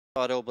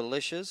All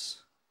Belicious.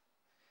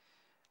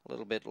 A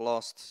little bit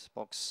lost.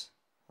 Box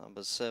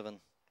number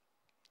 7.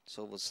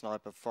 Silver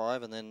Sniper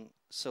 5. And then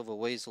Silver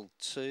Weasel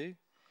 2.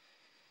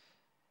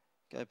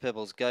 Go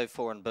Pebbles, Go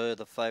For and Burr,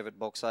 the favourite.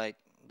 Box 8.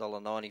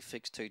 $1.90.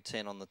 Fixed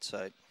 2.10 on the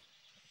tote.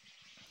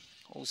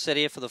 All set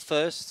here for the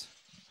first.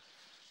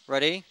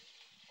 Ready?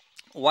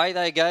 Away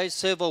they go.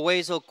 Silver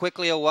Weasel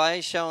quickly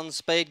away, showing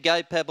speed.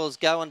 Go Pebbles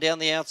going down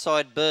the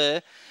outside.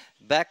 Burr.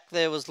 Back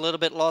there was a little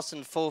bit lost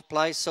in 4th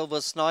place. Silver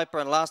Sniper,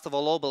 and last of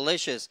all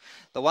Belicious.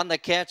 The one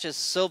that catches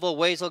Silver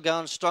Weasel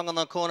going strong on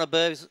the corner.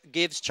 Burr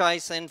gives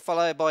chase, then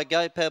followed by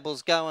Go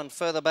Pebbles going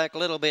further back, a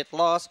little bit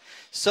lost.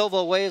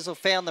 Silver Weasel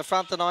found the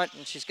front tonight,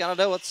 and she's going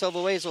to do it.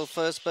 Silver Weasel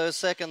first, Burr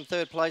second,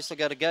 3rd place will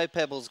go to Go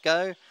Pebbles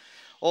Go.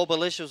 All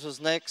Belicious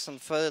was next,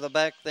 and further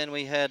back then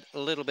we had a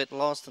little bit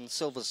lost in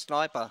Silver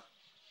Sniper.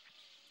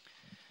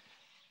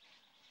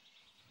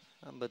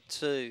 Number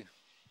 2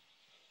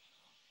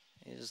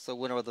 is the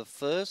winner of the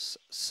first,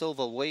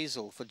 Silver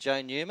Weasel for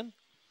Joe Newman.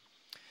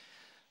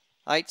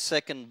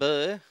 8-second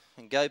Burr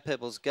and Go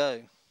Pebbles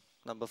Go.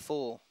 Number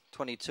 4,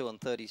 22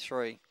 and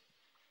 33.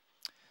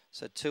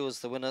 So 2 is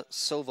the winner,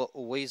 Silver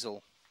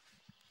Weasel.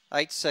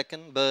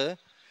 8-second Burr,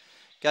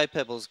 Go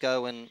Pebbles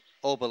Go and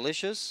All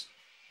Belicious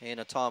in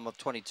a time of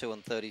 22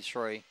 and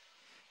 33.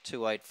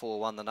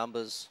 2841 the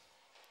numbers.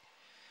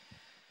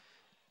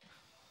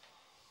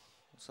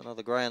 It's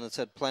another greyhound that's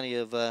had plenty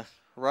of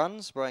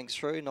runs, breaks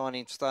through.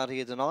 9-inch start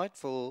here tonight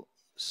for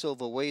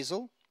Silver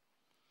Weasel.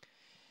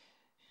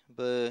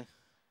 Burr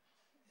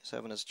is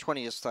having his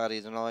 20th start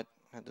here tonight.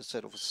 Had to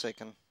settle for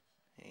second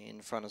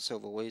in front of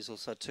Silver Weasel.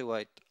 So 2,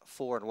 8,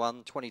 4 and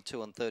 1,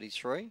 22 and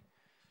 33.